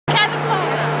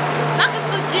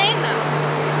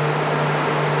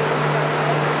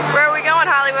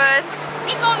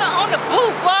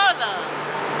Blue water.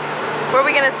 What are we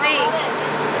gonna see?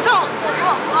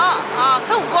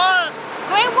 Water.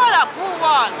 Gray water, blue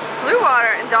water. Blue water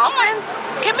and dolphins?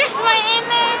 Can we swim in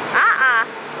there?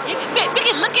 We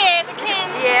can look at it,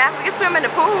 can we? Yeah, we can swim in the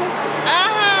pool.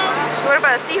 What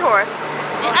about a seahorse?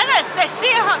 I know that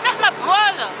seahorse. That's my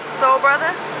brother. Soul brother?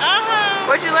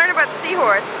 What'd you learn about the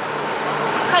seahorse?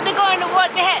 Cause they go in the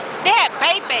water. They had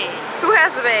baby. Who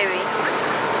has a baby?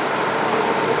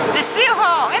 The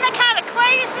seahorse. Isn't that kind of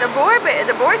crazy? The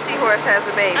boy seahorse has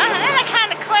a baby. Isn't that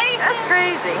kind of crazy? That's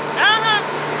crazy.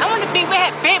 I want to be where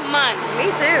I had big money. Me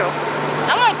too.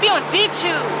 I want to be on D2.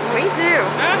 Me too.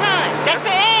 That's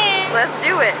the end. Let's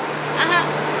do it.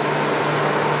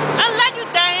 I love you,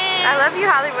 Diane. I love you,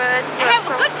 Hollywood. I have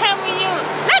a good time with you.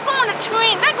 Let's go on a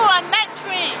train. Let's go on a night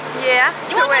train. Yeah?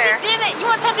 To where? You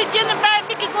want to talk to Jenna about it?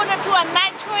 We can go to a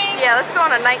night train? Yeah, let's go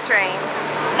on a night train.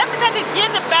 Let me talk to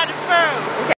Jenna about it first. Okay.